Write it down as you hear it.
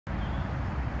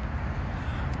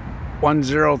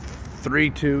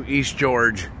1032 East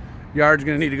George. Yard's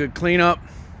gonna need a good cleanup.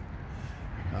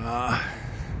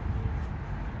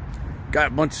 Got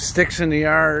a bunch of sticks in the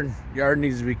yard. Yard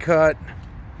needs to be cut.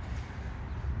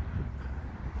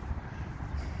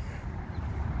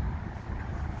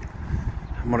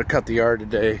 I'm gonna cut the yard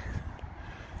today.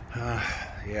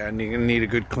 Yeah, I'm gonna need a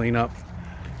good cleanup.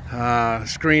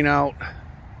 Screen out.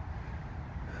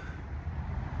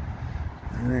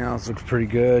 Everything else looks pretty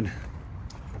good.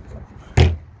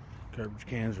 Garbage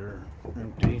cans are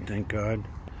empty, thank God.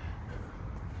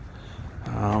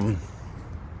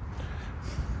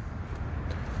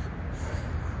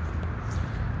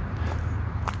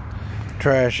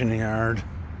 Trash in the yard.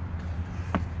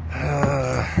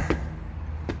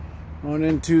 Going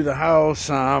into the house.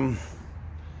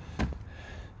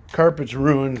 Carpet's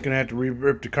ruined. Gonna have to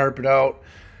rip the carpet out.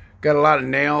 Got a lot of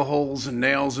nail holes and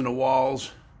nails in the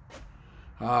walls.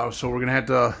 So we're gonna have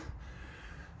to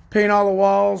paint all the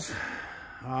walls.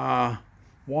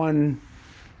 One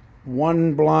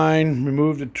blind.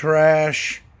 Remove the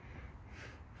trash.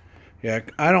 Yeah,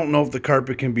 I don't know if the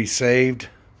carpet can be saved.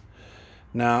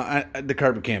 No, the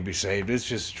carpet can't be saved. It's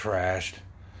just trashed.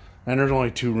 And there's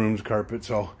only 2 rooms carpet,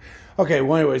 so. Okay,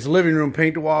 well anyways, living room,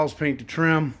 paint the walls, paint the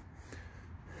trim.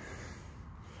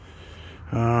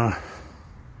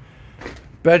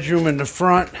 Bedroom in the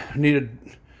front, need to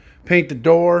paint the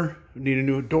door. Need a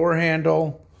new door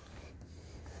handle.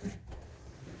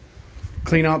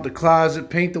 Clean out the closet,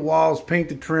 paint the walls, paint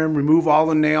the trim, remove all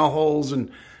the nail holes and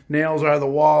nails out of the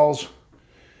walls.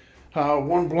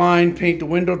 One blind, paint the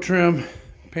window trim,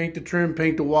 paint the trim,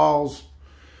 paint the walls,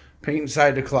 paint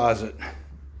inside the closet.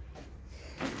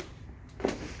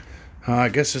 I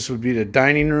guess this would be the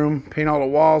dining room. Paint all the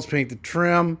walls, paint the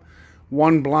trim,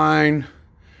 one blind,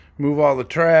 remove all the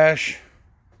trash.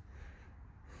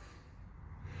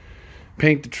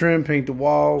 Paint the trim, paint the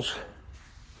walls.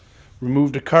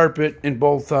 Remove the carpet in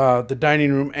both the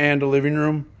dining room and the living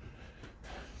room.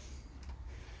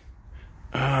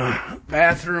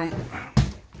 Bathroom.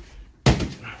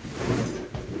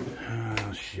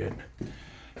 Oh, shit.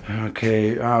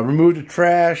 Okay, remove the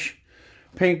trash.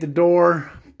 Paint the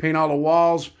door. Paint all the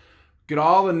walls. Get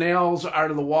all the nails out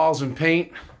of the walls and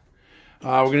paint.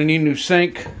 We're going to need a new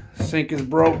sink. Sink is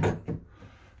broke.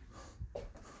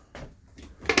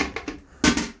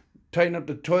 Tighten up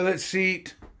the toilet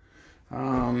seat.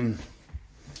 Paint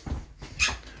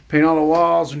all the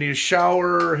walls. We need a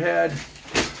shower head.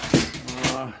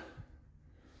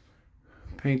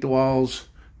 Paint the walls.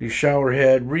 Need a shower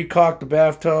head. Recaulk the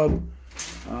bathtub.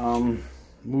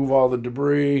 Move all the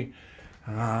debris.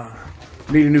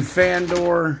 Need a new fan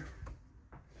door.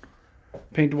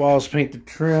 Paint the walls. Paint the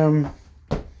trim.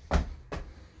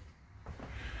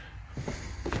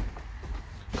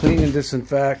 Clean and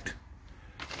disinfect.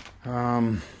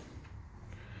 Yeah,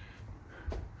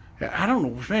 I don't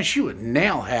know, man, she was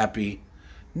nail happy.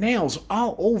 Nails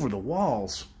all over the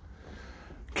walls.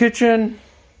 Kitchen.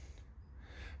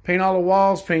 Paint all the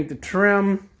walls, paint the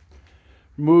trim.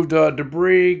 Remove the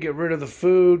debris, get rid of the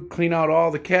food, clean out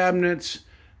all the cabinets.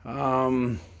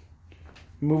 Move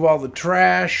all the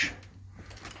trash.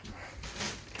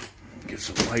 Get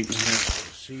some light in here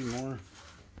so see more.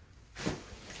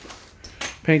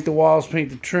 Paint the walls,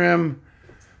 paint the trim.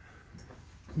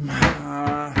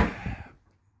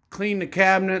 Clean the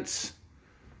cabinets.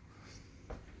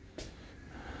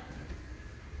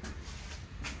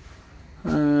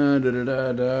 Remove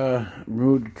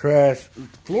the trash. The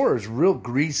floor is real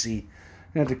greasy.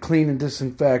 You have to clean and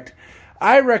disinfect.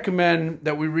 I recommend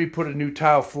that we re-put a new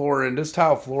tile floor in. This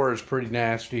tile floor is pretty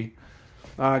nasty.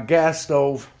 Gas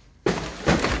stove.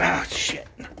 Ah, shit.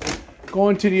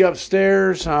 Going to the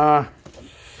upstairs.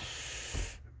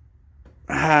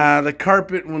 The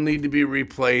carpet will need to be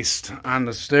replaced on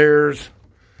the stairs.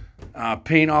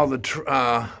 Paint all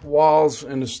the walls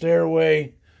in the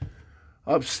stairway.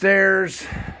 Upstairs.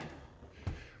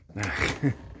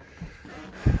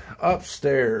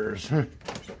 Upstairs.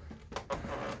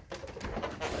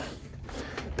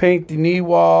 Paint the knee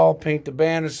wall. Paint the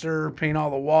banister. Paint all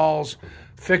the walls.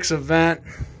 Fix a vent.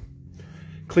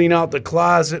 Clean out the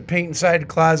closet. Paint inside the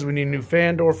closet. We need a new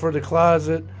fan door for the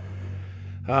closet.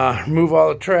 Remove all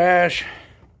the trash.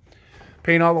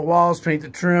 Paint all the walls. Paint the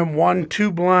trim. 1,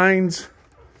 2 blinds.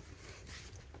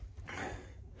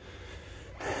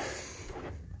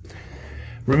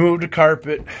 Remove the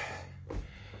carpet.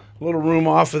 A little room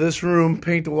off of this room.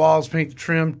 Paint the walls. Paint the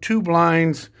trim. 2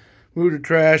 blinds. Move the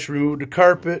trash. Remove the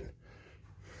carpet.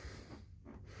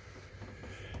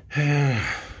 Man,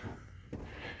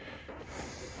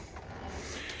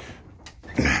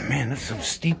 that's some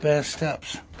steep ass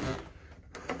steps.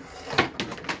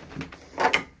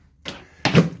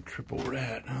 baseboard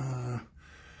at?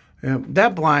 Yeah,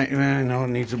 that blind, man, no, it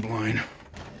needs a blind.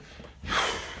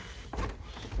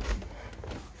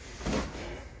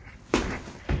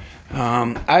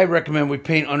 I recommend we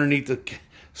paint underneath the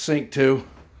sink too.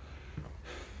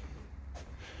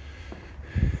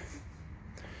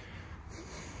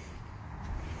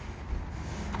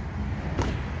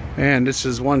 And this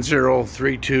is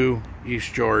 1032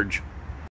 East George.